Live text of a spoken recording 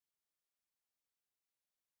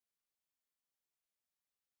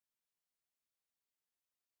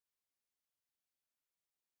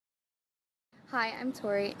Hi, I'm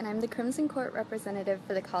Tori, and I'm the Crimson Court representative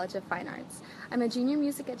for the College of Fine Arts. I'm a junior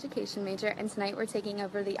music education major, and tonight we're taking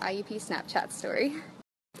over the IUP Snapchat story.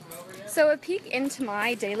 So a peek into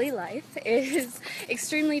my daily life is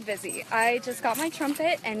extremely busy. I just got my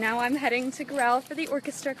trumpet, and now I'm heading to Corral for the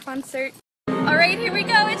orchestra concert. Alright, here we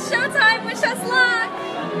go, it's showtime! Wish us luck!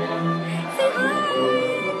 Say hi!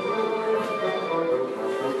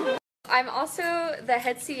 I'm also the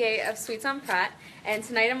head CA of Sweets on Pratt, and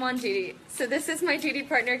tonight I'm on duty. So this is my duty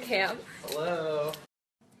partner, Cam. Hello.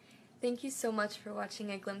 Thank you so much for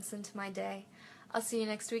watching a glimpse into my day. I'll see you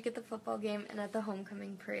next week at the football game and at the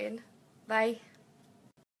homecoming parade. Bye.